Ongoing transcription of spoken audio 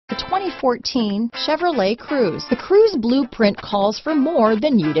2014 Chevrolet Cruze. The Cruze blueprint calls for more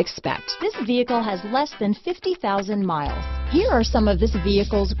than you'd expect. This vehicle has less than 50,000 miles. Here are some of this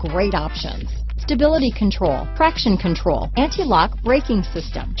vehicle's great options: stability control, traction control, anti-lock braking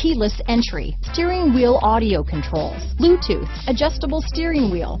system, keyless entry, steering wheel audio controls, Bluetooth, adjustable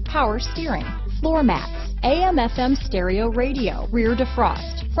steering wheel, power steering, floor mats, AM/FM stereo radio, rear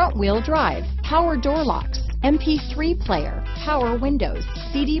defrost, front wheel drive, power door locks, MP3 player, power windows,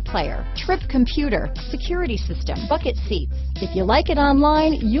 CD player, trip computer, security system, bucket seats. If you like it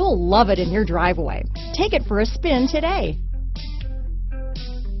online, you'll love it in your driveway. Take it for a spin today.